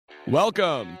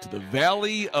Welcome to the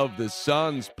Valley of the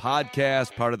Suns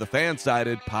podcast, part of the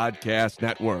Fansided Podcast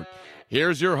Network.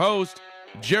 Here's your host,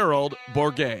 Gerald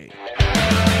Bourguet.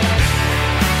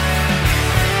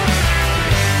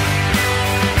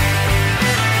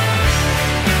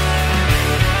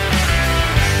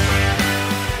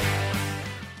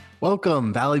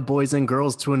 Welcome, Valley boys and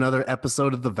girls, to another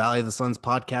episode of the Valley of the Suns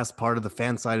podcast, part of the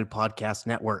Fansided Podcast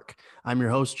Network. I'm your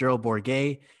host, Gerald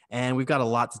Bourguet, and we've got a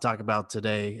lot to talk about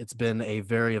today. It's been a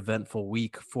very eventful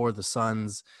week for the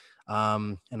Suns,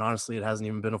 and honestly, it hasn't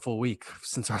even been a full week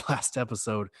since our last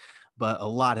episode, but a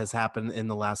lot has happened in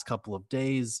the last couple of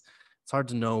days. It's hard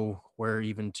to know where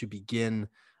even to begin,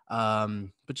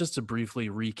 but just to briefly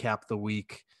recap the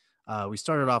week, we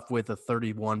started off with a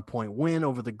 31-point win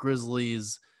over the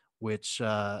Grizzlies, which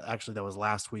actually that was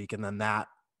last week. And then that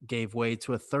gave way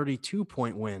to a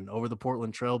 32-point win over the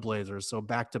Portland Trail Blazers. So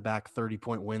back-to-back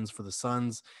 30-point wins for the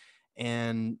Suns.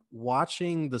 And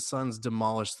watching the Suns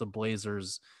demolish the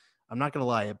Blazers, I'm not going to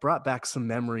lie, it brought back some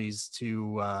memories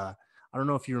to, I don't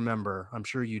know if you remember, I'm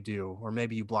sure you do, or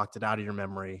maybe you blocked it out of your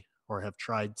memory or have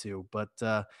tried to. But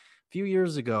a few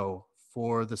years ago,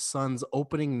 for the Suns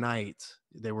opening night,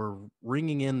 they were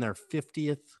ringing in their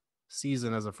 50th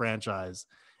season as a franchise.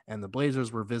 And the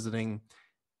Blazers were visiting,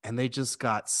 and they just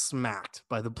got smacked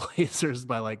by the Blazers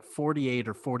by like 48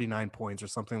 or 49 points or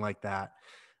something like that.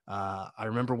 I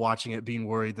remember watching it, being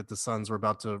worried that the Suns were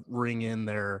about to ring in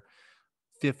their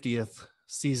 50th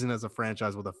season as a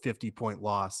franchise with a 50-point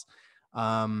loss.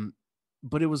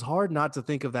 But it was hard not to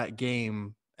think of that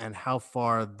game and how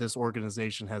far this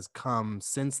organization has come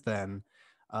since then.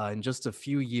 In just a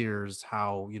few years,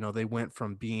 how, they went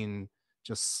from being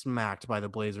just smacked by the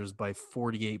Blazers by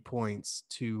 48 points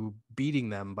to beating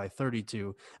them by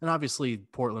 32. And obviously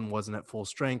Portland wasn't at full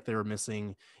strength. They were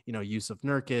missing, Yusuf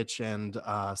Nurkic, and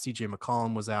CJ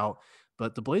McCollum was out,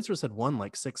 but the Blazers had won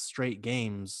like 6 straight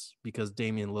games because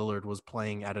Damian Lillard was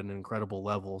playing at an incredible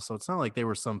level. So it's not like they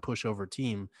were some pushover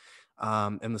team.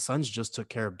 And the Suns just took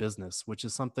care of business, which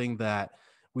is something that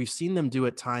we've seen them do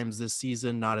at times this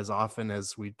season, not as often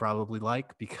as we'd probably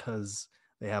like, because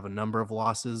they have a number of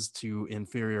losses to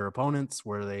inferior opponents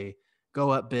where they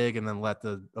go up big and then let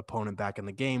the opponent back in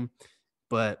the game.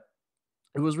 But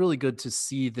it was really good to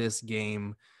see this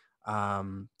game,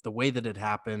 the way that it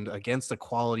happened against a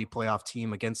quality playoff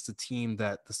team, against a team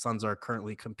that the Suns are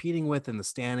currently competing with in the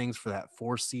standings for that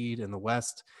 4 seed in the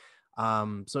West.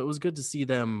 So it was good to see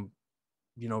them,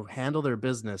 handle their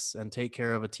business and take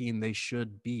care of a team they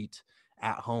should beat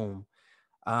at home.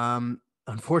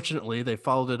 Unfortunately, they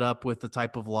followed it up with the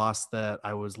type of loss that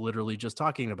I was literally just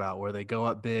talking about, where they go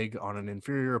up big on an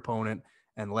inferior opponent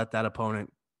and let that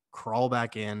opponent crawl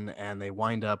back in, and they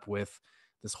wind up with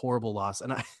this horrible loss.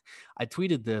 And I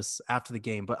tweeted this after the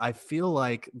game, but I feel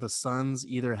like the Suns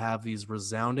either have these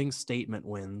resounding statement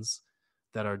wins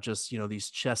that are just, these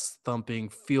chest-thumping,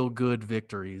 feel-good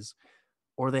victories,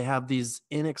 or they have these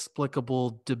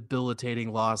inexplicable,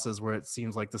 debilitating losses where it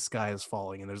seems like the sky is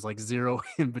falling and there's like zero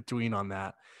in between on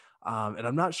that. And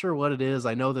I'm not sure what it is.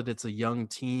 I know that it's a young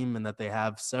team and that they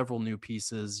have several new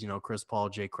pieces, Chris Paul,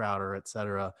 Jay Crowder,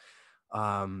 etc.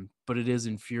 But it is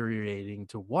infuriating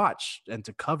to watch and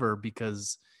to cover,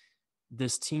 because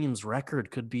this team's record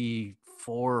could be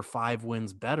 4 or 5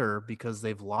 wins better because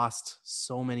they've lost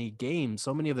so many games.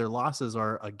 So many of their losses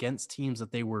are against teams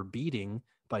that they were beating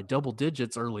by double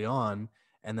digits early on,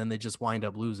 and then they just wind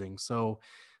up losing. So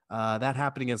that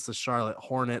happened against the Charlotte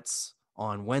Hornets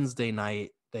on Wednesday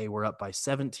night. They were up by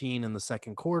 17 in the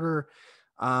second quarter,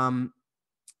 and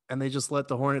they just let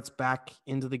the Hornets back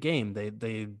into the game.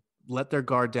 They let their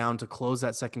guard down to close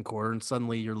that second quarter, and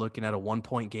suddenly you're looking at a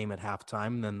 1-point game at halftime.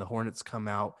 And then the Hornets come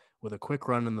out with a quick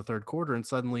run in the third quarter, and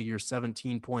suddenly your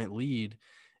 17-point lead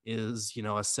is,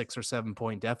 a 6 or 7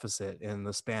 point deficit in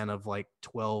the span of like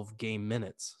 12 game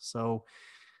minutes. So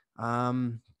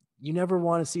you never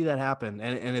want to see that happen.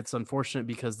 And it's unfortunate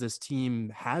because this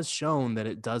team has shown that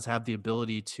it does have the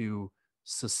ability to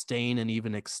sustain and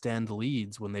even extend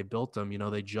leads when they built them.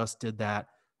 They just did that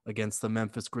against the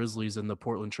Memphis Grizzlies and the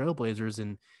Portland Trail Blazers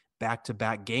in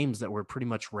back-to-back games that were pretty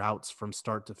much routes from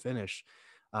start to finish.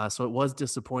 So it was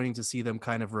disappointing to see them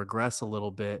kind of regress a little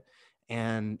bit.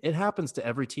 And it happens to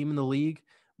every team in the league.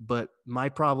 But my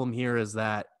problem here is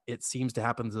that it seems to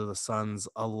happen to the Suns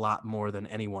a lot more than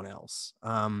anyone else.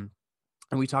 And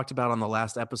we talked about on the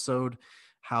last episode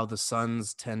how the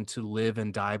Suns tend to live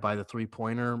and die by the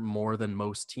three-pointer more than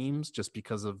most teams, just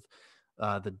because of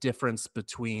the difference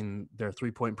between their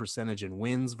three-point percentage in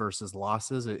wins versus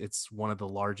losses. It's one of the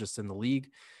largest in the league.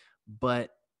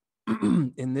 But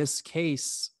in this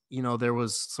case, there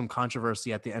was some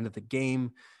controversy at the end of the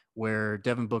game where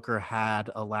Devin Booker had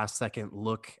a last second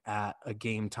look at a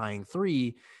game tying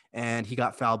three, and he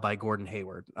got fouled by Gordon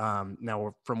Hayward.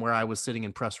 Now, from where I was sitting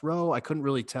in press row, I couldn't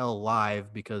really tell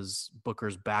live because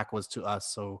Booker's back was to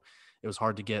us. So it was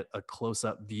hard to get a close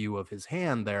up view of his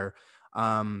hand there.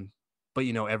 But,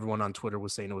 everyone on Twitter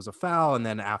was saying it was a foul. And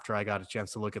then after I got a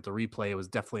chance to look at the replay, it was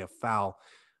definitely a foul.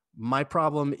 My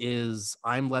problem is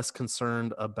I'm less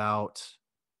concerned about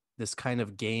this kind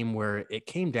of game where it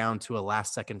came down to a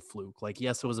last second fluke. Like,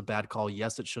 yes, it was a bad call.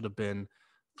 Yes, it should have been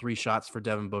 3 shots for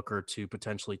Devin Booker to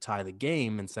potentially tie the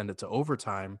game and send it to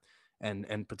overtime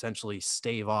and potentially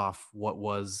stave off what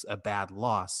was a bad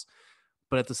loss.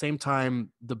 But at the same time,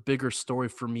 the bigger story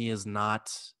for me is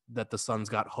not that the Suns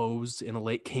got hosed in a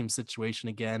late game situation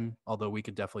again, although we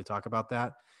could definitely talk about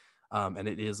that. And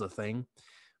it is a thing.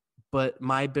 But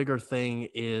my bigger thing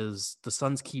is the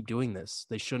Suns keep doing this.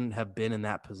 They shouldn't have been in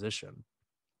that position.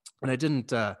 And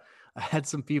I had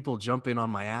some people jump in on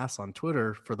my ass on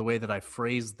Twitter for the way that I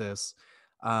phrased this.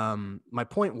 My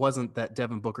point wasn't that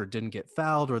Devin Booker didn't get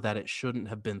fouled or that it shouldn't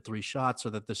have been 3 shots or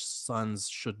that the Suns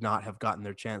should not have gotten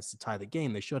their chance to tie the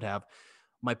game. They should have.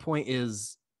 My point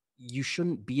is you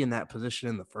shouldn't be in that position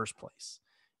in the first place.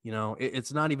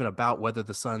 It's not even about whether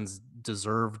the Suns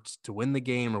deserved to win the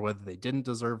game or whether they didn't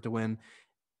deserve to win.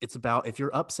 It's about if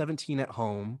you're up 17 at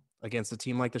home against a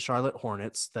team like the Charlotte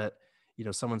Hornets that,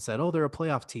 someone said, oh, they're a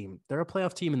playoff team. They're a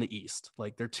playoff team in the East.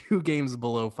 Like, they're 2 games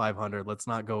below 500. Let's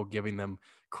not go giving them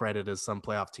credit as some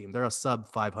playoff team. They're a sub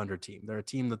 500 team. They're a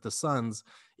team that the Suns,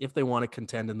 if they want to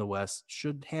contend in the West,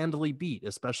 should handily beat,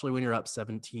 especially when you're up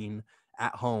 17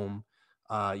 at home,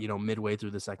 midway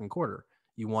through the second quarter.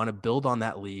 You want to build on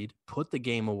that lead, put the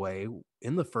game away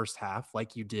in the first half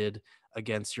like you did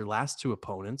against your last 2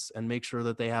 opponents, and make sure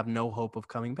that they have no hope of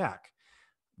coming back.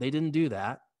 They didn't do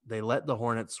that. They let the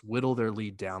Hornets whittle their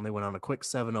lead down. They went on a quick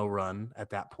 7-0 run at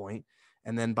that point.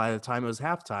 And then by the time it was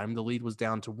halftime, the lead was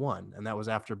down to 1. And that was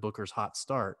after Booker's hot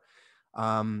start.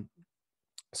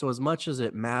 So as much as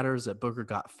it matters that Booker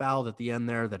got fouled at the end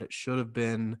there, that it should have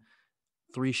been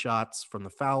 3 shots from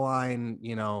the foul line,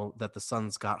 that the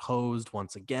Suns got hosed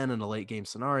once again in a late game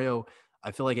scenario, I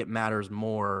feel like it matters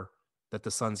more that the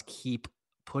Suns keep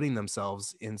putting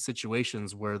themselves in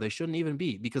situations where they shouldn't even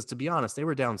be, because to be honest, they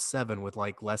were down 7 with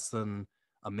like less than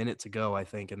a minute to go, I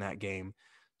think, in that game.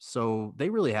 So they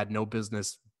really had no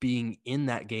business being in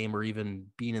that game or even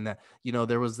being in that.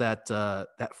 There was that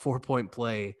 4-point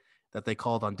play that they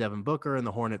called on Devin Booker and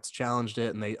the Hornets challenged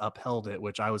it and they upheld it,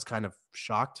 which I was kind of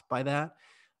shocked by that.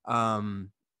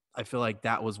 I feel like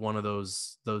that was one of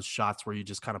those shots where you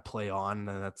just kind of play on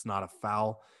and that's not a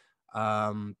foul.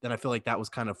 Then I feel like that was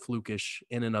kind of flukish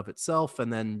in and of itself.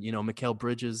 And then, Mikal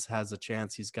Bridges has a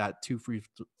chance. He's got 2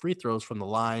 free throws from the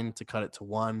line to cut it to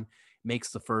 1,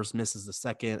 makes the first, misses the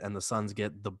second, and the Suns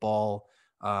get the ball,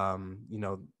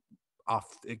 off.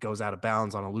 It goes out of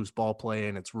bounds on a loose ball play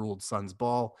and it's ruled Suns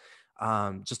ball.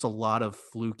 Just a lot of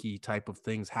fluky type of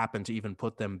things happen to even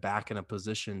put them back in a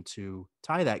position to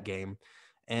tie that game.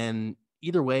 And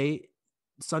either way,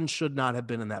 Suns should not have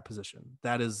been in that position.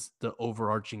 That is the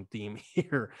overarching theme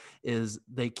here, is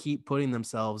they keep putting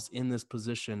themselves in this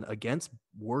position against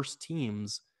worse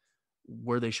teams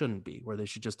where they shouldn't be, where they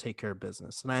should just take care of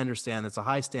business. And I understand it's a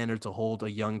high standard to hold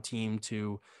a young team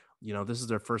to, this is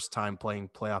their first time playing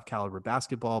playoff caliber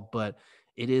basketball, but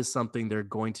it is something they're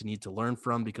going to need to learn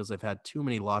from because they've had too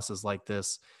many losses like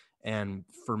this. And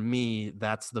for me,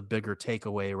 that's the bigger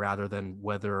takeaway rather than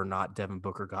whether or not Devin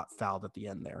Booker got fouled at the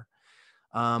end there.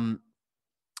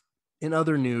 In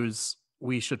other news,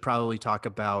 we should probably talk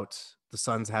about the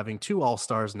Suns having 2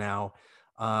 All-Stars now.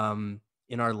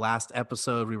 In our last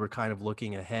episode, we were kind of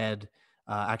looking ahead.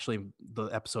 Actually, the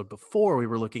episode before, we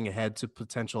were looking ahead to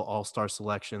potential All-Star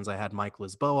selections. I had Mike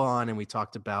Lisboa on, and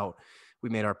we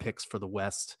made our picks for the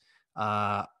West.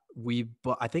 We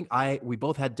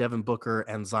both had Devin Booker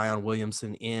and Zion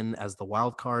Williamson in as the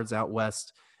wild cards out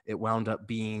West. It wound up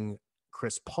being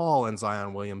Chris Paul and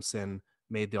Zion Williamson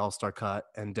made the All-Star cut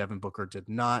and Devin Booker did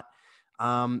not.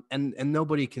 And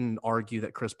nobody can argue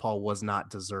that Chris Paul was not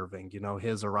deserving.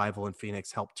 His arrival in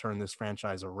Phoenix helped turn this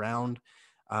franchise around.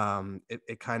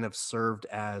 It kind of served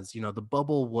as, the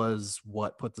bubble was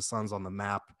what put the Suns on the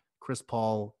map. Chris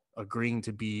Paul agreeing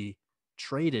to be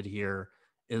traded here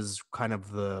is kind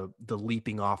of the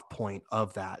leaping off point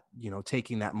of that,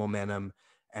 taking that momentum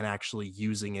and actually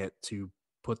using it to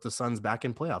put the Suns back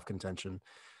in playoff contention.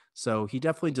 So he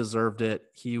definitely deserved it.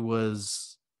 He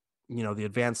was, the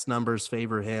advanced numbers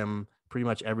favor him. Pretty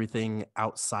much everything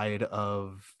outside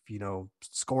of,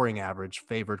 scoring average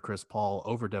favored Chris Paul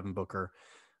over Devin Booker.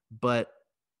 But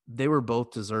they were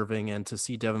both deserving. And to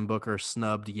see Devin Booker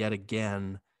snubbed yet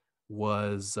again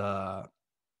was,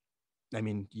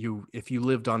 if you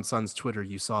lived on Suns Twitter,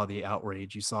 you saw the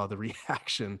outrage, you saw the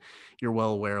reaction. You're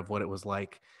well aware of what it was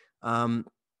like. And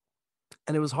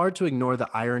it was hard to ignore the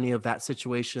irony of that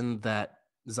situation, that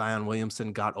Zion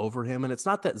Williamson got over him. And it's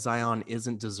not that Zion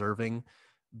isn't deserving,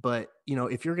 but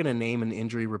if you're going to name an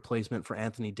injury replacement for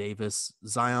Anthony Davis,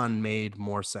 Zion made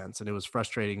more sense. And it was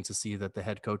frustrating to see that the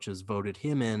head coaches voted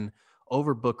him in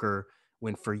over Booker,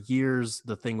 when for years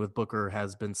the thing with Booker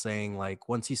has been saying, like,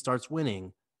 once he starts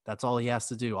winning, that's all he has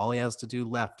to do. All he has to do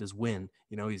left is win.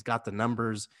 He's got the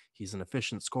numbers. He's an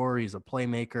efficient scorer. He's a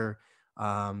playmaker.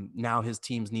 Now his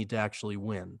teams need to actually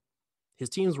win. His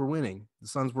teams were winning. The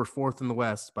Suns were fourth in the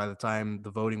West by the time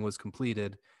the voting was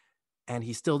completed, and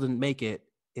he still didn't make it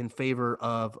in favor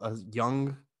of a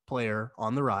young player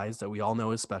on the rise that we all know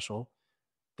is special,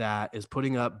 that is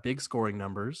putting up big scoring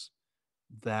numbers,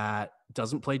 that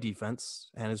doesn't play defense,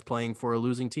 and is playing for a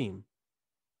losing team.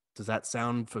 Does that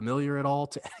sound familiar at all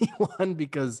to anyone?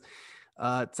 Because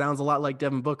it sounds a lot like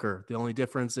Devin Booker. The only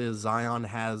difference is Zion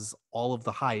has all of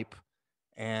the hype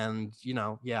and,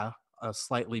 a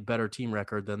slightly better team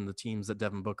record than the teams that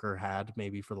Devin Booker had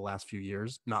maybe for the last few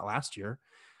years, not last year.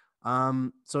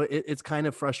 So it's kind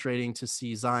of frustrating to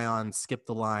see Zion skip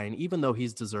the line, even though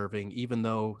he's deserving, even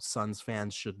though Suns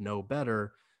fans should know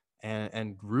better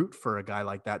and root for a guy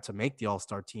like that to make the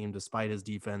All-Star team, despite his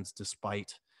defense,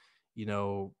 despite,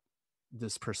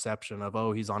 this perception of,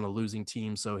 oh, he's on a losing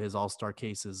team, so his All-Star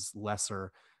case is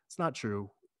lesser. It's not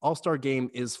true. All-Star game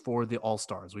is for the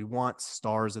All-Stars. We want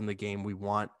stars in the game. We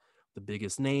want the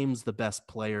biggest names, the best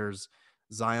players.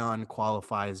 Zion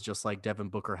qualifies just like Devin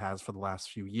Booker has for the last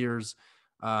few years.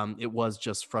 It was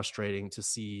just frustrating to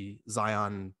see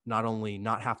Zion not only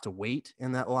not have to wait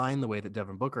in that line the way that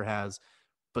Devin Booker has,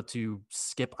 but to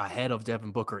skip ahead of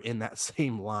Devin Booker in that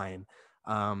same line.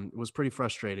 It was pretty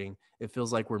frustrating. It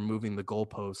feels like we're moving the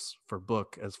goalposts for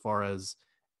Book, as far as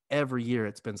every year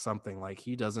it's been something like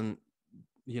he doesn't,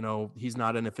 he's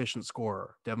not an efficient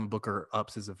scorer. Devin Booker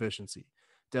ups his efficiency.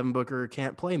 Devin Booker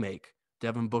can't play make.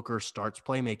 Devin Booker starts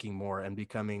playmaking more and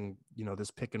becoming,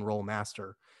 this pick and roll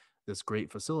master, this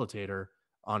great facilitator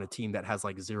on a team that has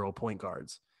like 0 point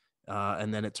guards.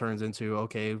 And then it turns into,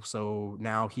 okay, so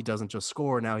now he doesn't just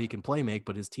score, now he can play make,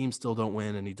 but his team still don't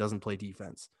win and he doesn't play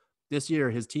defense. This year,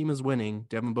 his team is winning.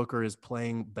 Devin Booker is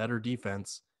playing better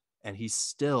defense, and he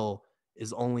still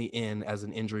is only in as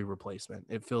an injury replacement.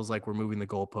 It feels like we're moving the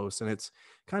goalposts, and it's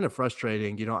kind of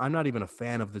frustrating. I'm not even a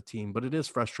fan of the team, but it is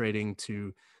frustrating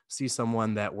to see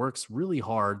someone that works really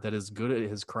hard, that is good at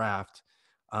his craft,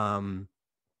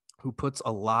 who puts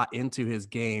a lot into his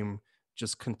game,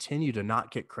 just continue to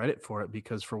not get credit for it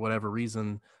because for whatever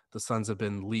reason, the Suns have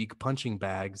been league punching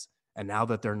bags. And now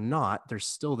that they're not, there's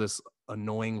still this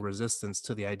annoying resistance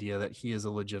to the idea that he is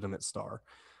a legitimate star.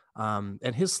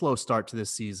 And his slow start to this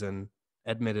season,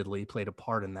 admittedly, played a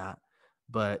part in that.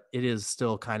 But it is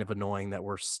still kind of annoying that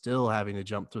we're still having to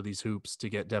jump through these hoops to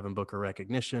get Devin Booker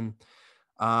recognition,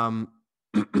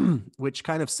 which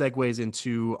kind of segues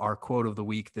into our quote of the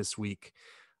week this week.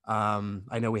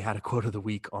 I know we had a quote of the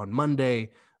week on Monday,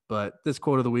 but this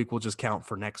quote of the week will just count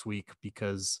for next week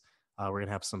because we're going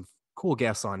to have some cool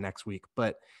guests on next week.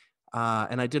 But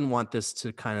and I didn't want this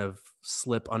to kind of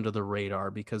slip under the radar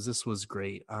because this was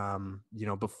great.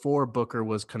 Before Booker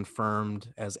was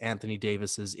confirmed as Anthony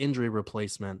Davis's injury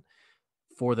replacement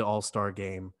for the All-Star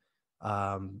game,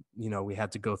 we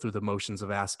had to go through the motions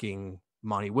of asking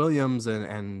Monty Williams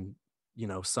and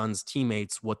Suns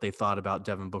teammates what they thought about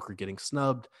Devin Booker getting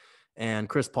snubbed. And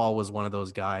Chris Paul was one of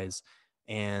those guys.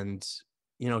 And,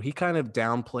 he kind of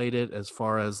downplayed it as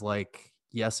far as like,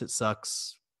 yes, it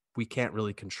sucks. We can't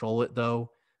really control it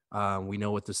though. We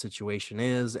know what the situation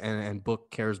is, and Book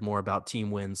cares more about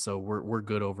team wins. So we're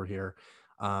good over here.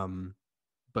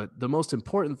 But the most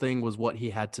important thing was what he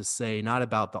had to say, not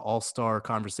about the All-Star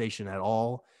conversation at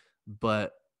all,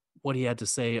 but what he had to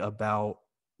say about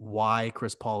why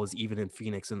Chris Paul is even in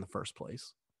Phoenix in the first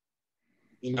place.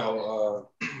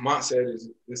 Mont said it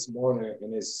this morning,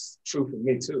 and it's true for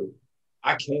me too.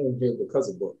 I came here because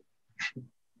of Book.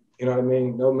 You know what I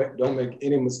mean? Don't make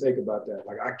any mistake about that.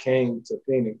 Like, I came to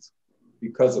Phoenix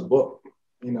because of Book,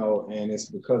 and it's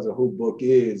because of who Book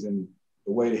is and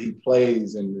the way that he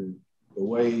plays and the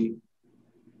way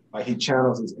like he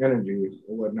channels his energy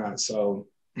and whatnot. So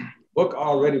Book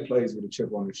already plays with a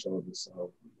chip on his shoulder.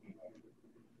 So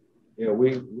yeah,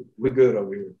 we good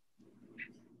over here.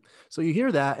 So you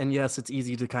hear that, and yes, it's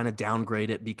easy to kind of downgrade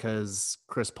it because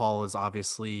Chris Paul is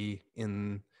obviously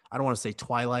in, I don't want to say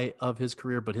twilight of his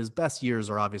career, but his best years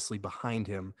are obviously behind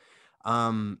him.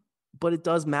 But it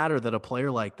does matter that a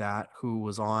player like that who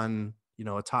was on,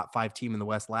 a top 5 team in the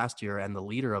West last year, and the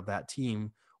leader of that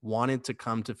team wanted to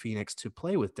come to Phoenix to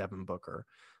play with Devin Booker.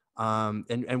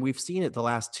 And we've seen it the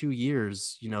last 2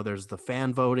 years. There's the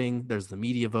fan voting, there's the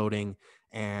media voting,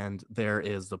 and there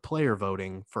is the player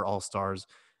voting for All-Stars.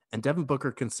 And Devin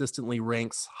Booker consistently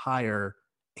ranks higher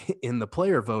in the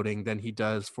player voting than he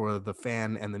does for the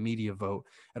fan and the media vote.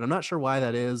 And I'm not sure why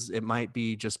that is. It might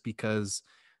be just because,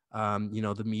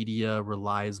 the media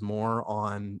relies more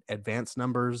on advanced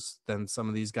numbers than some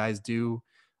of these guys do.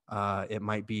 It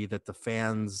might be that the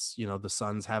fans, the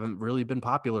Suns haven't really been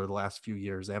popular the last few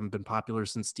years. They haven't been popular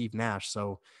since Steve Nash.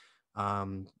 So,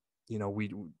 the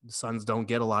Suns don't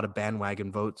get a lot of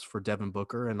bandwagon votes for Devin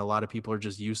Booker, and a lot of people are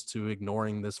just used to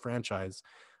ignoring this franchise.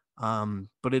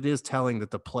 But it is telling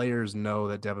that the players know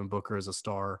that Devin Booker is a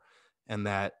star, and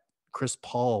that Chris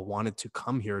Paul wanted to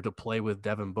come here to play with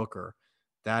Devin Booker.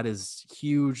 That is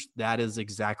huge. That is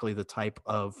exactly the type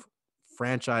of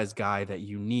franchise guy that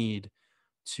you need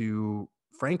to,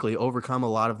 frankly, overcome a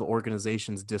lot of the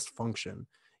organization's dysfunction.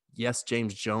 Yes,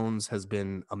 James Jones has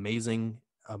been amazing,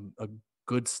 a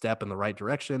good step in the right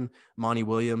direction. Monty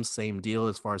Williams, same deal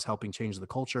as far as helping change the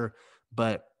culture.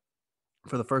 But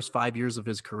for the first 5 years of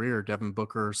his career, Devin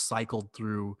Booker cycled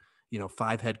through,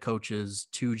 5 head coaches,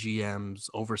 2 GMs,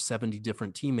 over 70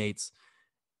 different teammates.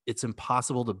 It's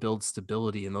impossible to build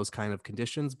stability in those kind of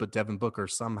conditions, but Devin Booker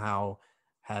somehow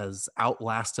has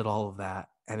outlasted all of that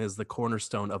and is the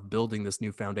cornerstone of building this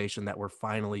new foundation that we're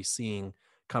finally seeing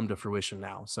come to fruition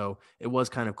now. So it was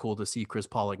kind of cool to see Chris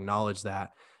Paul acknowledge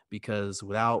that, because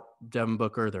without Devin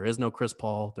Booker, there is no Chris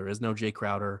Paul, there is no Jay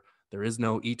Crowder, there is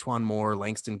no Etuan Moore,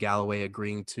 Langston Galloway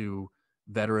agreeing to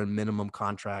veteran minimum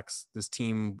contracts. This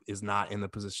team is not in the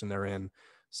position they're in.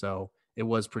 So it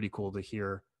was pretty cool to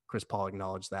hear Chris Paul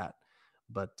acknowledge that.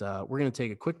 But we're going to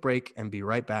take a quick break and be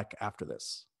right back after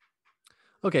this.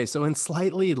 Okay, so in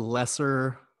slightly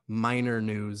lesser minor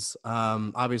news,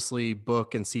 obviously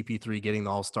Book and CP3 getting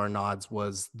the All-Star nods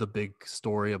was the big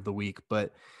story of the week,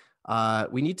 but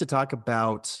we need to talk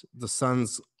about the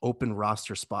Suns' open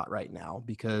roster spot right now,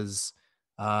 because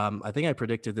I think I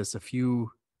predicted this a few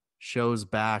shows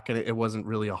back, and it wasn't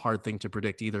really a hard thing to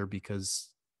predict either, because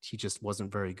he just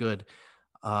wasn't very good.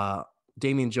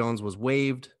 Damian Jones was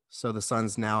waived, so the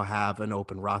Suns now have an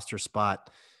open roster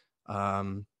spot.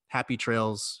 Happy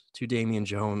trails to Damian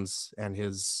Jones and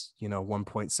his,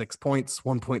 1.6 points,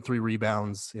 1.3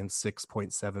 rebounds in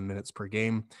 6.7 minutes per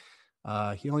game.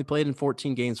 He only played in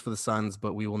 14 games for the Suns,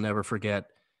 but we will never forget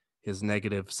his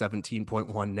negative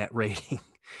 17.1 net rating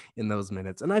in those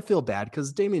minutes. And I feel bad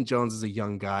because Damian Jones is a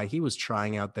young guy. He was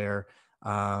trying out there.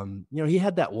 He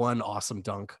had that one awesome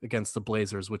dunk against the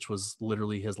Blazers, which was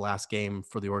literally his last game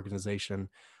for the organization.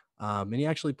 And he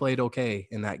actually played okay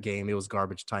in that game. It was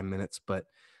garbage time minutes, but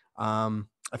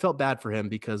I felt bad for him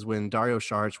because when Dario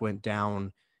Saric went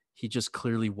down, he just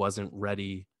clearly wasn't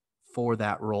ready for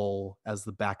that role as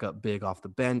the backup big off the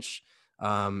bench.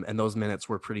 And those minutes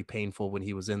were pretty painful when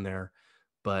he was in there.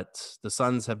 But the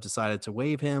Suns have decided to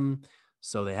waive him,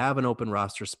 so they have an open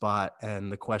roster spot.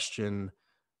 And the question,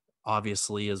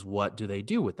 obviously, is what do they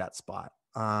do with that spot?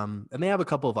 And they have a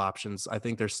couple of options. I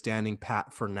think they're standing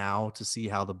pat for now to see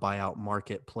how the buyout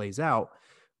market plays out.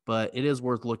 But it is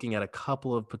worth looking at a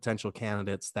couple of potential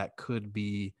candidates that could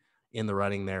be in the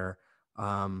running there.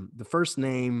 The first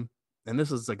name, and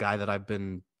this is a guy that I've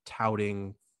been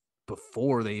touting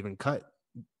before they even cut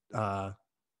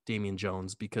Damian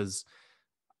Jones, because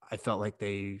I felt like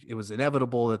it was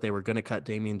inevitable that they were going to cut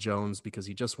Damian Jones because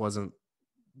he wasn't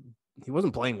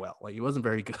playing well. Like, he wasn't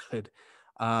very good.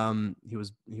 He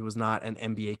was not an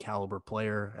NBA caliber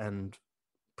player, and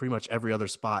pretty much every other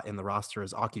spot in the roster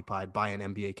is occupied by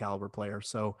an NBA caliber player.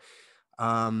 So,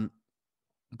 but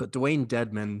Dwayne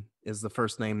Dedmon is the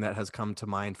first name that has come to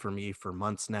mind for me for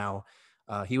months now.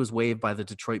 He was waived by the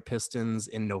Detroit Pistons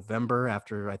in November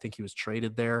after I think he was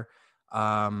traded there.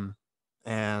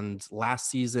 And last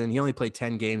season, he only played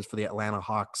 10 games for the Atlanta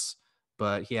Hawks,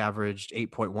 but he averaged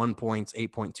 8.1 points,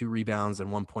 8.2 rebounds,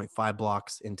 and 1.5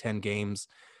 blocks in 10 games.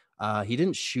 He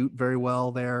didn't shoot very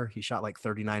well there. He shot like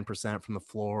 39% from the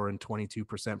floor and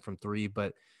 22% from three,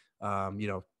 but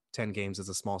 10 games is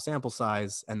a small sample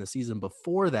size. And the season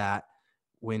before that,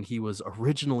 when he was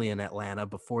originally in Atlanta,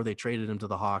 before they traded him to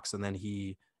the Hawks, and then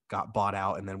he got bought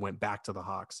out and then went back to the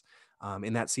Hawks.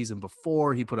 In that season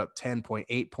before, he put up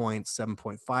 10.8 points,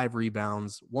 7.5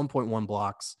 rebounds, 1.1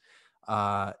 blocks.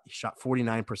 He shot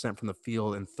 49% from the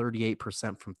field and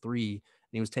 38% from three.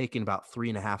 And he was taking about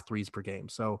 3.5 threes per game.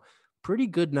 So pretty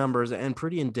good numbers and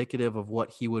pretty indicative of what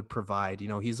he would provide.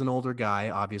 He's an older guy,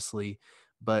 obviously,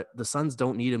 but the Suns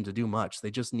don't need him to do much.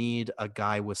 They just need a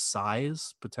guy with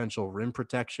size, potential rim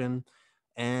protection,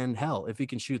 And hell, if he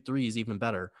can shoot threes, even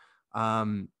better.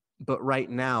 But right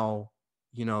now,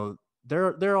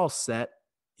 they're all set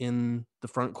in the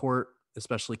front court,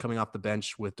 especially coming off the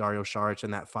bench with Dario Saric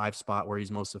in that 5 spot where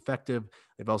he's most effective.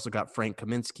 They've also got Frank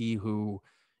Kaminsky, who,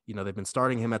 they've been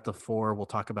starting him at the 4. We'll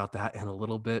talk about that in a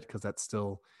little bit because that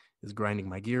still is grinding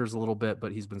my gears a little bit,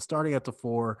 but he's been starting at the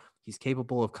 4. He's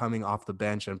capable of coming off the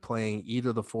bench and playing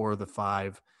either the 4 or the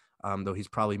 5, though he's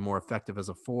probably more effective as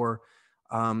a 4.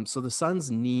 So the Suns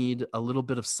need a little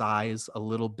bit of size, a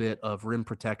little bit of rim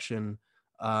protection,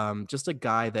 just a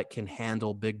guy that can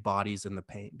handle big bodies in the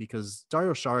paint, because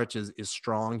Dario Saric is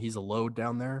strong. He's a load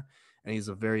down there, and he's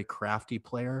a very crafty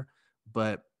player,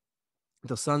 but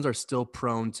the Suns are still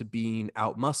prone to being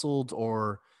outmuscled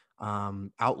or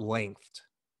outlengthed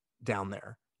down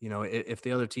there. If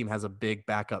the other team has a big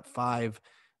backup 5,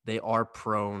 they are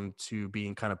prone to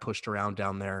being kind of pushed around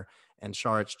down there. And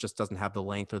Saric just doesn't have the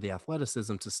length or the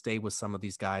athleticism to stay with some of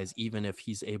these guys, even if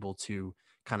he's able to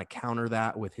kind of counter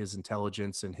that with his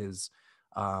intelligence and his,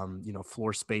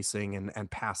 floor spacing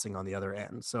and passing on the other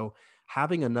end. So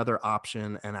having another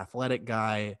option, an athletic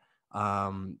guy,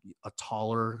 a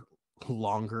taller,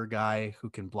 longer guy who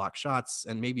can block shots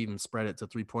and maybe even spread it to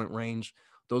 3-point range,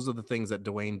 those are the things that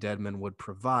Dwayne Dedmon would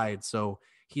provide. So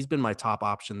he's been my top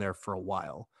option there for a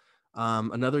while.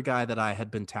 Another guy that I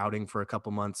had been touting for a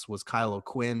couple months was Kyle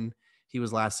O'Quinn. He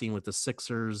was last seen with the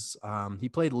Sixers. He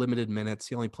played limited minutes.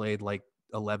 He only played like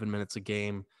 11 minutes a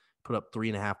game, put up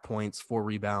 3.5 points, 4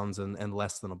 rebounds, and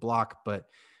less than a block. But,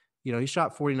 he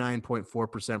shot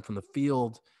 49.4% from the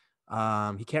field.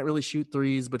 He can't really shoot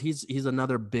threes, but he's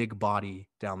another big body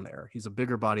down there. He's a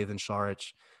bigger body than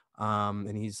Saric.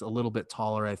 And he's a little bit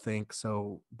taller, I think.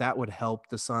 So that would help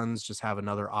the Suns just have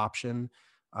another option.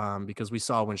 Because we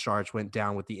saw when Saric went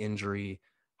down with the injury,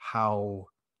 how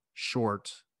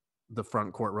short the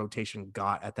front court rotation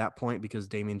got at that point, because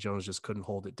Damian Jones just couldn't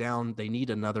hold it down. They need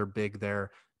another big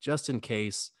there just in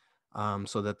case,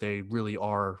 so that they really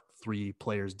are 3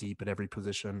 players deep at every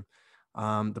position.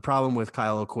 The problem with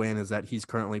Kyle O'Quinn is that he's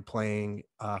currently playing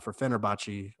for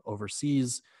Fenerbahce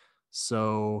overseas.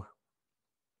 So,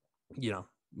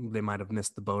 they might have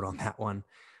missed the boat on that one.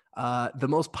 The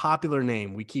most popular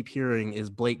name we keep hearing is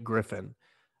Blake Griffin.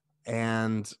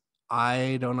 And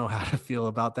I don't know how to feel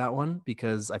about that one,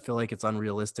 because I feel like it's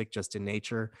unrealistic just in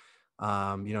nature.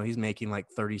 He's making like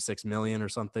 36 million or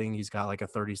something. He's got like a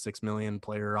 36 million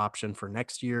player option for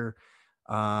next year.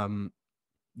 The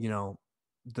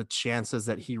chances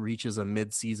that he reaches a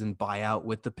midseason buyout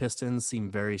with the Pistons seem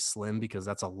very slim, because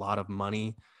that's a lot of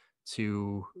money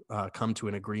to come to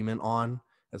an agreement on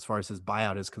as far as his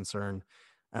buyout is concerned.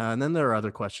 And then there are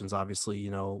other questions, obviously,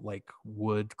 like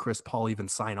would Chris Paul even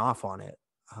sign off on it?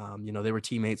 They were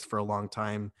teammates for a long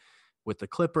time with the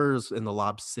Clippers in the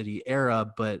Lob City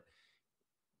era, but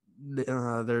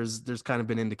there's kind of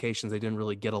been indications they didn't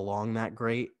really get along that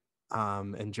great.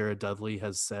 And Jared Dudley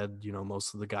has said,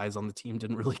 most of the guys on the team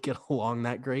didn't really get along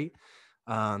that great.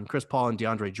 Chris Paul and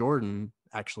DeAndre Jordan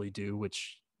actually do,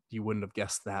 which you wouldn't have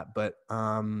guessed that, but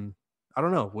I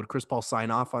don't know. Would Chris Paul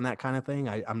sign off on that kind of thing?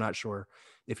 I'm not sure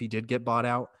if he did get bought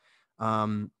out.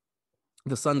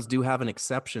 The Suns do have an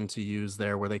exception to use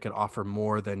there where they could offer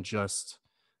more than just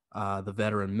the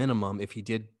veteran minimum if he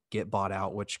did get bought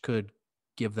out, which could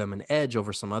give them an edge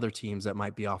over some other teams that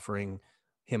might be offering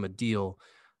him a deal.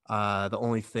 The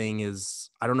only thing is,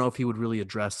 I don't know if he would really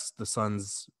address the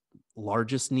Suns'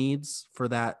 largest needs for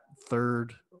that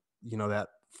third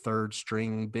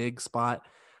string big spot.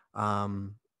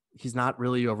 He's not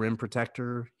really a rim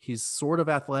protector. He's sort of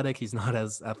athletic. He's not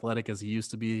as athletic as he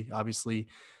used to be, obviously.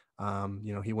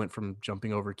 He went from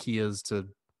jumping over Kias to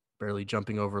barely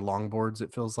jumping over longboards,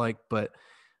 it feels like. But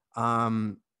I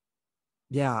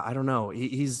don't know.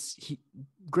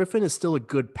 Griffin is still a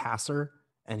good passer,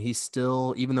 and he's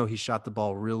still, even though he shot the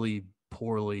ball really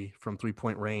poorly from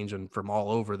 3-point range and from all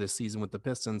over this season with the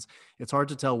Pistons, it's hard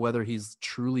to tell whether he's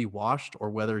truly washed or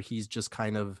whether he's just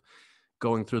kind of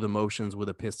going through the motions with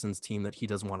a Pistons team that he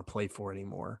doesn't want to play for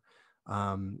anymore.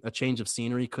 A change of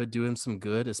scenery could do him some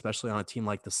good, especially on a team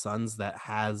like the Suns that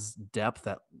has depth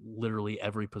at literally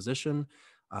every position.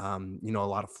 A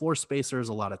lot of floor spacers,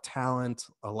 a lot of talent,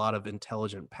 a lot of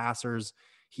intelligent passers.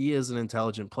 He is an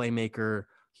intelligent playmaker.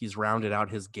 He's rounded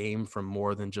out his game from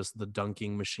more than just the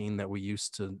dunking machine that we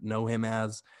used to know him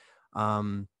as.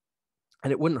 And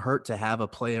it wouldn't hurt to have a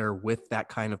player with that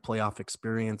kind of playoff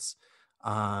experience,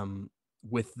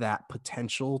 with that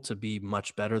potential to be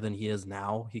much better than he is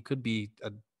now. He could be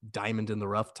a diamond in the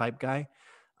rough type guy.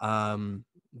 The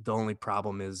only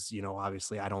problem is,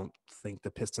 obviously I don't think the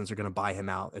Pistons are going to buy him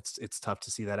out. It's tough to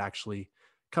see that actually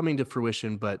coming to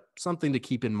fruition, but something to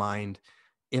keep in mind.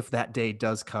 if that day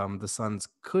does come, the Suns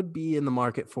could be in the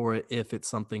market for it if it's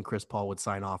something Chris Paul would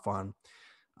sign off on.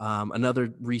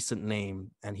 Another recent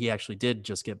name, and he actually did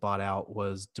just get bought out,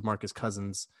 was DeMarcus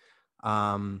Cousins.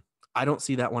 I don't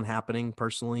see that one happening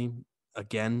personally.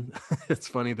 Again, it's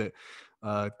funny that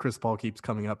Chris Paul keeps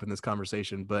coming up in this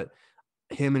conversation, but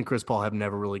him and Chris Paul have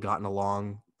never really gotten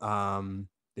along.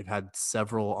 They've had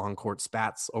several on-court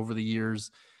spats over the years,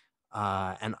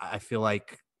 and I feel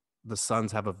like the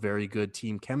Suns have a very good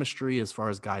team chemistry as far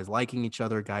as guys liking each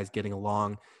other, guys getting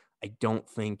along. I don't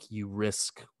think you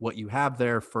risk what you have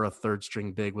there for a third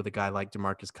string big with a guy like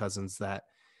DeMarcus Cousins that,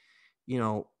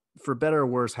 for better or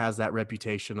worse, has that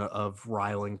reputation of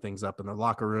riling things up in the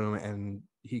locker room. And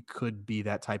he could be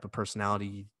that type of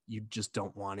personality you just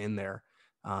don't want in there,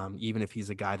 even if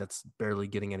he's a guy that's barely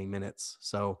getting any minutes.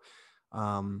 So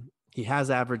he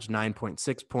has averaged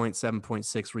 9.6 points,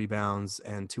 7.6 rebounds,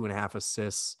 and 2.5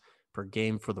 assists per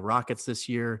game for the Rockets this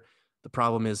year. The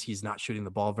problem is he's not shooting the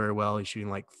ball very well. He's shooting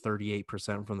like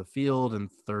 38% from the field and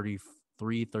 34%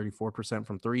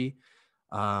 from three.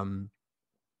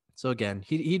 So again,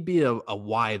 he'd be a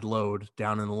wide load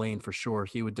down in the lane for sure.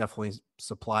 He would definitely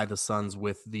supply the Suns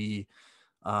with the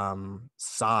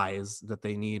size that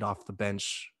they need off the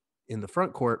bench in the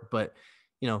front court, but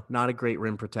not a great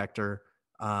rim protector.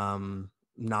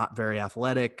 Not very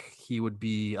athletic. He would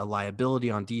be a liability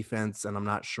on defense, and I'm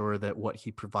not sure that what he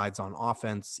provides on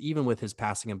offense, even with his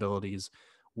passing abilities,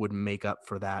 would make up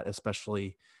for that,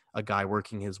 especially a guy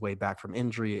working his way back from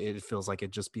injury. It feels like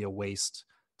it'd just be a waste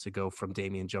to go from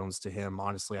Damian Jones to him.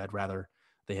 Honestly, I'd rather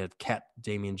they had kept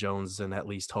Damian Jones and at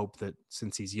least hope that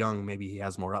since he's young, maybe he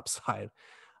has more upside.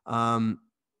 And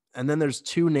then there's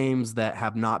two names that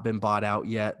have not been bought out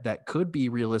yet that could be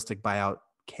realistic buyout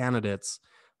candidates.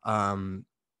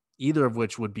 Either of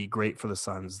which would be great for the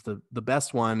Suns. The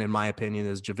best one, in my opinion,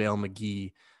 is JaVale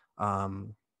McGee.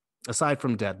 Aside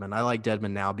from Dedmon, I like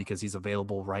Dedmon now because he's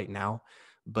available right now.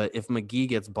 But if McGee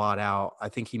gets bought out, I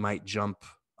think he might jump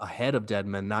ahead of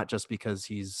Dedmon, not just because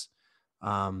he's,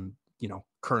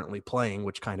 currently playing,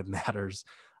 which kind of matters.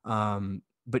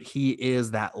 But he is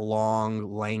that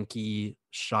long, lanky,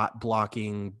 shot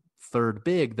blocking third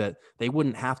big that they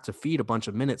wouldn't have to feed a bunch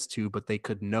of minutes to, but they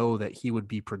could know that he would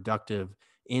be productive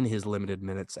in his limited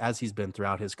minutes as he's been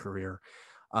throughout his career.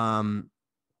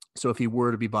 So if he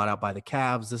were to be bought out by the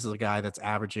Cavs, this is a guy that's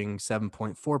averaging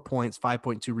 7.4 points,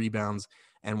 5.2 rebounds,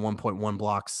 and 1.1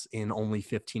 blocks in only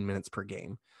 15 minutes per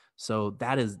game. So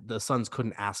that is, the Suns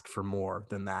couldn't ask for more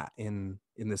than that in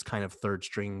this kind of third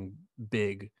string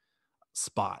big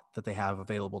spot that they have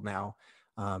available now.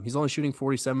 He's only shooting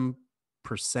 47%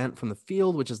 from the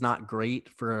field, which is not great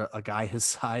for a guy his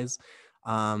size.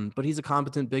 But he's a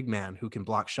competent big man who can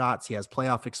block shots. He has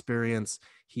playoff experience.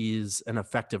 He's an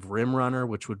effective rim runner,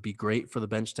 which would be great for the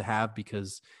bench to have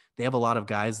because they have a lot of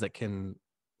guys that can,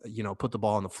 put the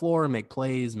ball on the floor, make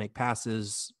plays, make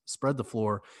passes, spread the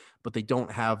floor, but they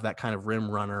don't have that kind of rim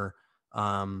runner.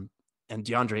 And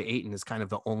DeAndre Ayton is kind of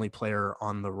the only player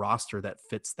on the roster that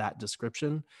fits that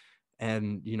description.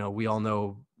 And, we all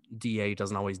know DA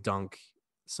doesn't always dunk.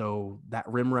 So that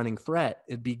rim running threat,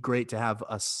 it'd be great to have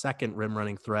a second rim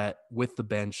running threat with the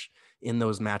bench in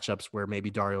those matchups where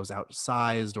maybe Dario's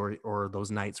outsized or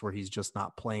those nights where he's just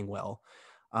not playing well.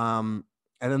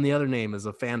 And then the other name is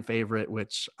a fan favorite,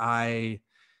 which I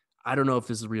don't know if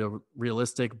this is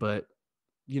realistic, but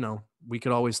we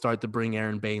could always start to bring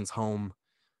Aaron Baines home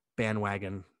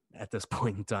bandwagon at this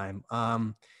point in time.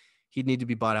 He'd need to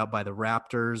be bought out by the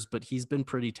Raptors, but he's been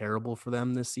pretty terrible for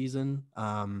them this season.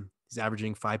 He's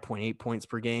averaging 5.8 points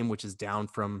per game, which is down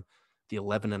from the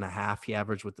 11.5 he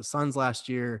averaged with the Suns last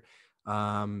year.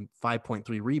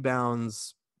 5.3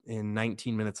 rebounds in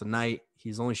 19 minutes a night.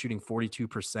 He's only shooting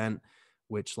 42%,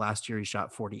 which last year he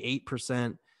shot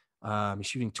 48%. He's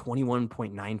shooting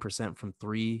 21.9% from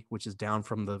three, which is down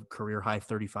from the career high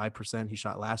 35% he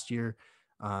shot last year.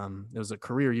 It was a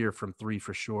career year from three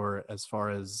for sure, as far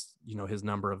as, his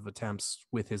number of attempts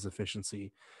with his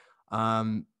efficiency.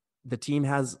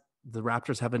 The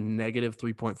Raptors have a negative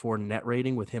 3.4 net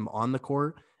rating with him on the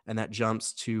court, and that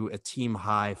jumps to a team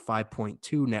high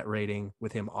 5.2 net rating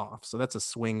with him off. So that's a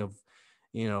swing of,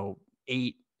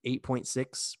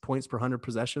 8.6 points per 100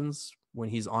 possessions when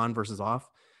he's on versus off.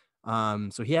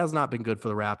 So he has not been good for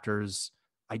the Raptors.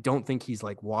 I don't think he's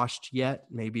washed yet.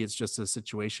 Maybe it's just a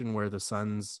situation where the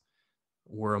Suns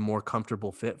were a more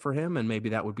comfortable fit for him. And maybe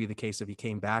that would be the case if he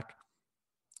came back.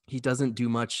 He doesn't do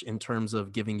much in terms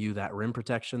of giving you that rim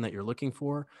protection that you're looking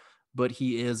for, but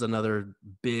he is another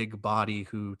big body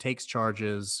who takes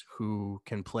charges, who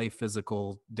can play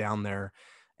physical down there.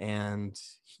 And,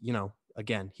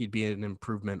 again, he'd be an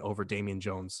improvement over Damian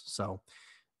Jones. So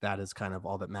that is kind of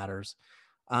all that matters.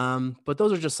 But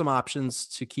those are just some options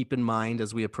to keep in mind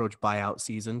as we approach buyout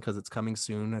season, because it's coming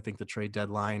soon. I think the trade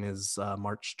deadline is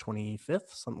March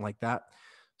 25th, something like that.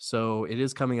 So it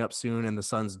is coming up soon, and the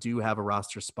Suns do have a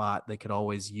roster spot. They could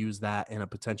always use that in a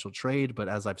potential trade. But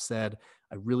as I've said,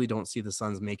 I really don't see the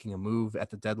Suns making a move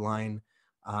at the deadline,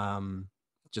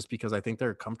 just because I think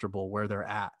they're comfortable where they're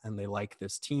at, and they like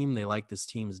this team. They like this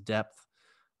team's depth.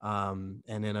 And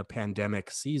in a pandemic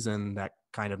season, that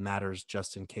kind of matters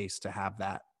just in case to have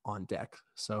that on deck.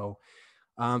 So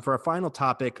for our final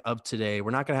topic of today,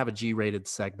 we're not going to have a G-rated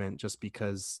segment just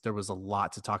because there was a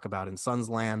lot to talk about in Suns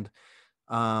land.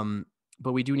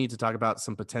 But we do need to talk about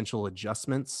some potential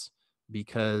adjustments,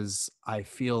 because I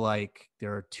feel like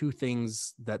there are two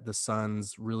things that the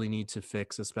Suns really need to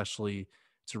fix, especially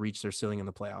to reach their ceiling in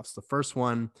the playoffs. The first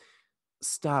one,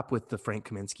 stop with the Frank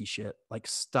Kaminsky shit. Like,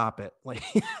 stop it.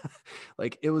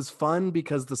 Like it was fun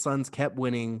because the Suns kept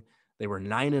winning. They were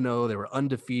 9-0. They were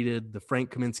undefeated. The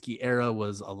Frank Kaminsky era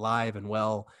was alive and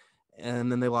well.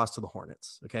 And then they lost to the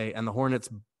Hornets. Okay. And the Hornets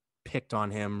picked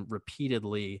on him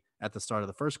repeatedly at the start of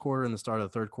the first quarter and the start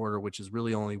of the third quarter, which is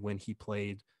really only when he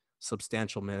played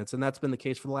substantial minutes. And that's been the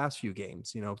case for the last few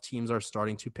games. You know, teams are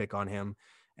starting to pick on him,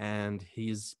 and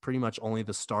he's pretty much only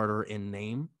the starter in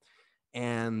name.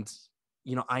 And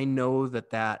you know, I know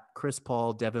that Chris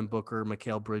Paul, Devin Booker,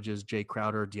 Mikal Bridges, Jay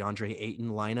Crowder, DeAndre Ayton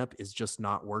lineup is just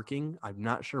not working. I'm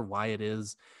not sure why it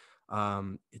is.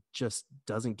 It just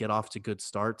doesn't get off to good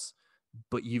starts,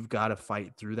 but you've got to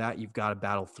fight through that. You've got to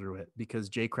battle through it, because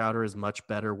Jay Crowder is much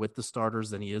better with the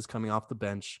starters than he is coming off the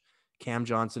bench. Cam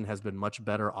Johnson has been much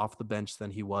better off the bench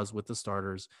than he was with the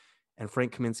starters. And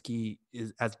Frank Kaminsky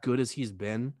is as good as he's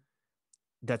been.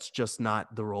 That's just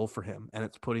not the role for him. And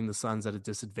it's putting the Suns at a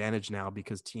disadvantage now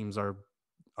because teams are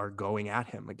going at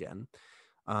him again.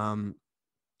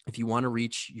 If you want to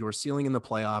reach your ceiling in the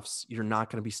playoffs, you're not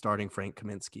going to be starting Frank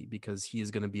Kaminsky, because he is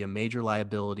going to be a major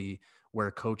liability where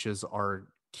coaches are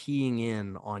keying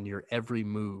in on your every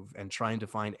move and trying to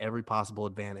find every possible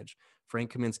advantage.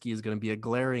 Frank Kaminsky is going to be a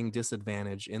glaring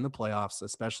disadvantage in the playoffs,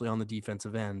 especially on the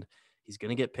defensive end. He's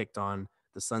going to get picked on.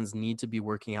 The Suns need to be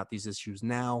working out these issues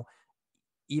now.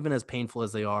 Even as painful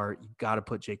as they are, you've got to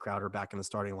put Jay Crowder back in the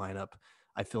starting lineup.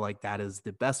 I feel like that is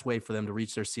the best way for them to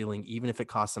reach their ceiling, even if it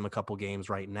costs them a couple games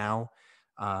right now.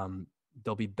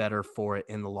 They'll be better for it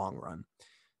in the long run.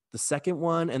 The second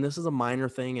one, and this is a minor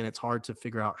thing, and it's hard to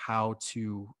figure out how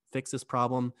to fix this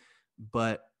problem,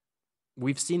 but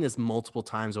we've seen this multiple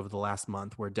times over the last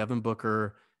month where Devin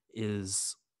Booker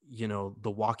is, you know,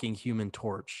 the walking human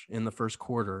torch in the first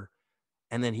quarter,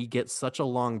 and then he gets such a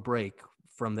long break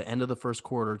from the end of the first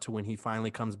quarter to when he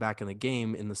finally comes back in the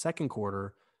game in the second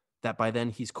quarter, that by then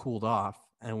he's cooled off.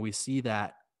 And we see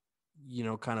that, you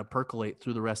know, kind of percolate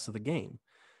through the rest of the game.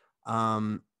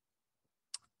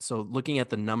 So looking at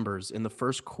the numbers in the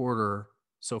first quarter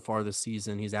so far this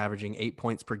season, he's averaging 8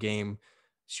 points per game,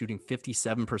 shooting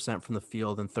 57% from the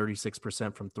field and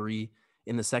 36% from three.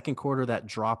 In the second quarter, that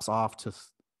drops off to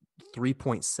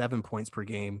 3.7 points per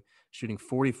game, shooting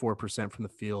 44% from the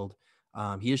field.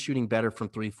 He is shooting better from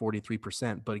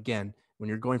 43%. But again, when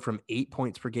you're going from 8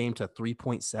 points per game to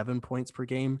 3.7 points per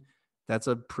game, that's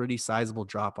a pretty sizable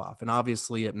drop off. And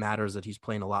obviously it matters that he's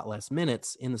playing a lot less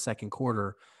minutes in the second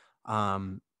quarter.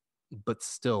 But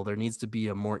still, there needs to be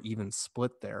a more even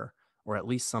split there, or at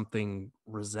least something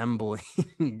resembling,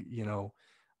 you know,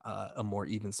 a more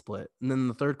even split. And then in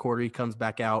the third quarter, he comes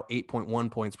back out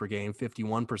 8.1 points per game,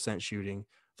 51% shooting,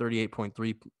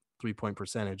 38.3 3-point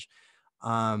percentage.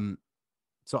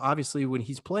 So obviously when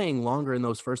he's playing longer in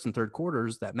those first and third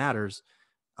quarters, that matters.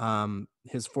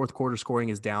 His fourth quarter scoring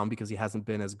is down because he hasn't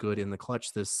been as good in the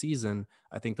clutch this season.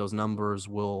 I think those numbers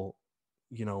will,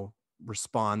 you know,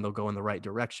 respond. They'll go in the right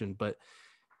direction. But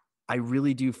I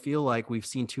really do feel like we've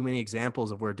seen too many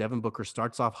examples of where Devin Booker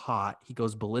starts off hot. He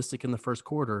goes ballistic in the first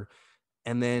quarter,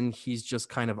 and then he's just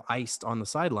kind of iced on the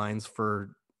sidelines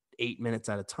for 8 minutes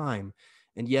at a time.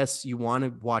 And yes, you want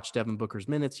to watch Devin Booker's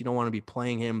minutes. You don't want to be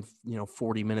playing him, you know,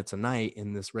 40 minutes a night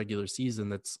in this regular season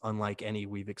that's unlike any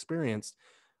we've experienced.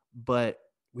 But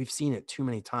we've seen it too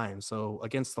many times. So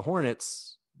against the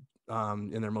Hornets,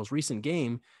 in their most recent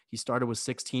game, he started with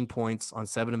 16 points on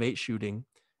 7 of 8 shooting.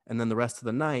 And then the rest of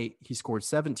the night, he scored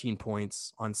 17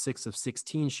 points on 6 of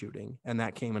 16 shooting. And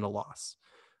that came in a loss.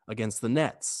 Against the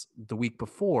Nets, the week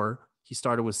before, he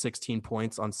started with 16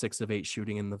 points on 6 of 8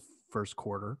 shooting in the first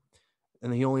quarter.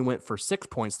 And he only went for 6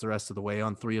 points the rest of the way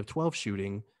on 3 of 12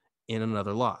 shooting in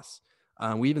another loss.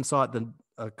 We even saw it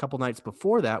a couple nights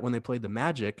before that when they played the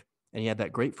Magic, and he had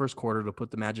that great first quarter to put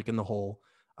the Magic in the hole.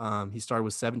 He started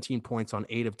with 17 points on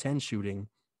 8 of 10 shooting.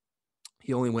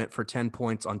 He only went for 10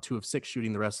 points on 2 of 6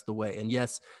 shooting the rest of the way. And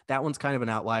yes, that one's kind of an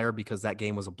outlier because that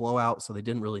game was a blowout, so they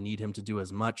didn't really need him to do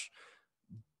as much.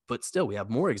 But still, we have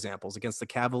more examples. Against the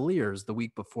Cavaliers the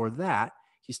week before that,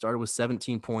 he started with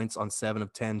 17 points on 7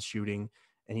 of 10 shooting,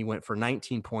 and he went for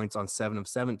 19 points on 7 of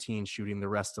 17 shooting the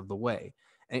rest of the way.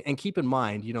 And keep in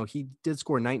mind, he did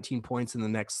score 19 points in the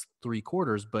next 3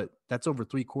 quarters, but that's over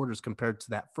 3 quarters compared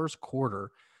to that first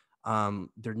quarter.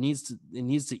 It needs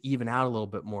to even out a little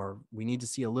bit more. We need to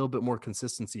see a little bit more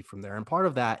consistency from there. And part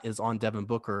of that is on Devin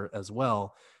Booker as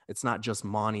well. It's not just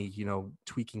Monty,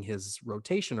 tweaking his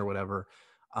rotation or whatever.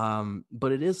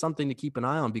 But it is something to keep an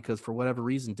eye on because for whatever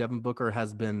reason, Devin Booker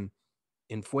has been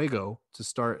in fuego to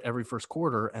start every first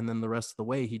quarter. And then the rest of the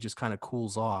way, he just kind of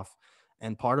cools off.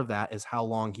 And part of that is how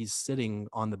long he's sitting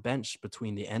on the bench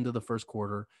between the end of the first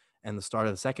quarter and the start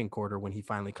of the second quarter when he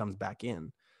finally comes back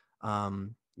in.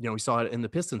 We saw it in the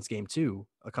Pistons game too,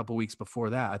 a couple weeks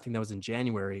before that. I think that was in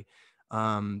January,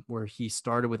 where he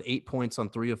started with 8 points on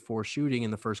 3 of 4 shooting in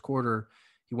the first quarter.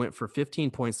 He went for 15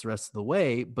 points the rest of the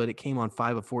way, but it came on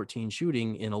 5 of 14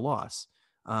 shooting in a loss.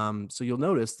 So you'll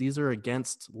notice these are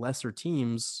against lesser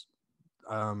teams.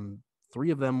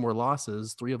 3 of them were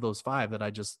losses, 3 of those 5 that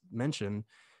I just mentioned.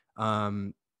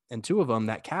 And 2 of them,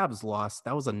 that Cavs loss,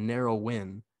 that was a narrow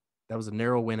win. That was a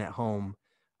narrow win at home.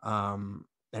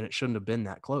 And it shouldn't have been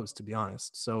that close, to be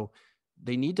honest. So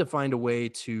they need to find a way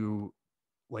to,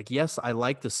 yes, I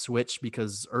like the switch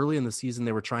because early in the season,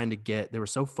 they were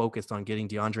so focused on getting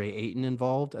DeAndre Ayton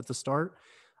involved at the start.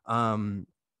 And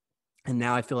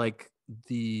now I feel like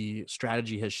the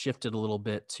strategy has shifted a little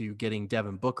bit to getting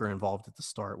Devin Booker involved at the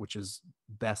start, which is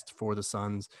best for the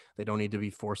Suns. They don't need to be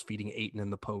force feeding Ayton in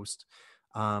the post.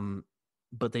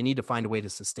 But they need to find a way to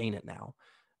sustain it now.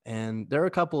 And there are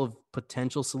a couple of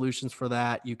potential solutions for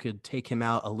that. You could take him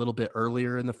out a little bit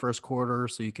earlier in the first quarter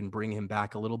so you can bring him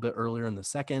back a little bit earlier in the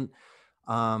second.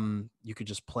 You could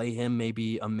just play him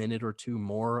maybe a minute or 2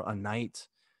 more a night.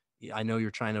 I know you're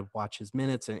trying to watch his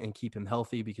minutes and keep him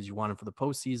healthy because you want him for the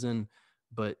postseason,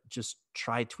 but just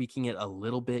try tweaking it a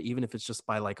little bit, even if it's just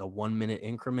by a 1 minute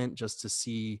increment, just to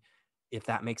see if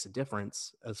that makes a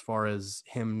difference as far as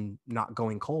him not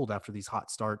going cold after these hot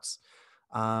starts.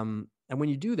 And when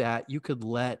you do that, you could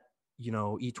let,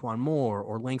 Etuan Moore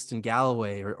or Langston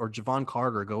Galloway or Javon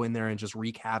Carter go in there and just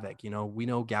wreak havoc. We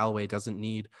know Galloway doesn't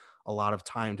need a lot of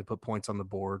time to put points on the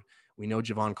board. We know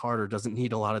Javon Carter doesn't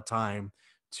need a lot of time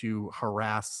to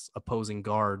harass opposing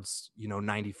guards,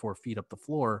 94 feet up the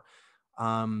floor.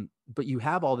 But you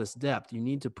have all this depth. You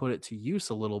need to put it to use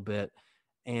a little bit.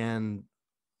 And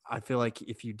I feel like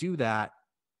if you do that,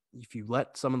 if you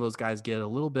let some of those guys get a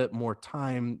little bit more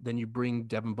time, then you bring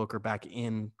Devin Booker back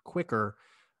in quicker.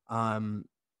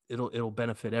 It'll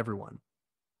benefit everyone.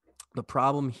 The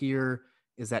problem here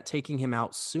is that taking him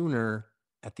out sooner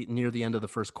near the end of the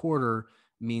first quarter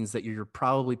means that you're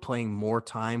probably playing more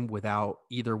time without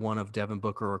either one of Devin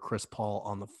Booker or Chris Paul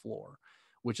on the floor,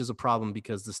 which is a problem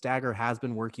because the stagger has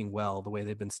been working well. The way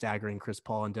they've been staggering Chris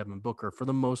Paul and Devin Booker, for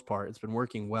the most part, it's been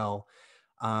working well.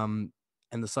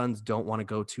 And the Suns don't want to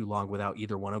go too long without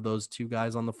either one of those 2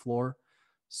 guys on the floor.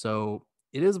 So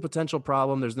it is a potential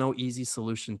problem. There's no easy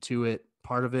solution to it.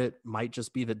 Part of it might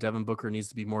just be that Devin Booker needs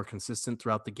to be more consistent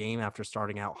throughout the game after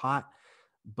starting out hot.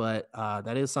 But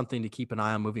that is something to keep an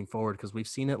eye on moving forward because we've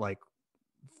seen it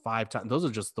 5 times. Those are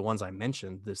just the ones I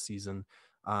mentioned this season.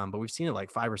 But we've seen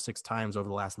it 5 or 6 times over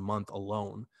the last month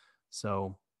alone.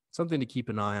 So something to keep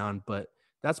an eye on. But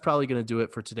that's probably going to do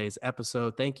it for today's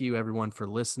episode. Thank you, everyone, for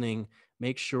listening.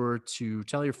 Make sure to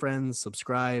tell your friends,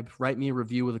 subscribe, write me a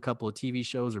review with a couple of TV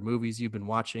shows or movies you've been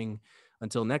watching.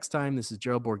 Until next time, this is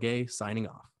Gerald Bourguet signing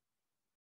off.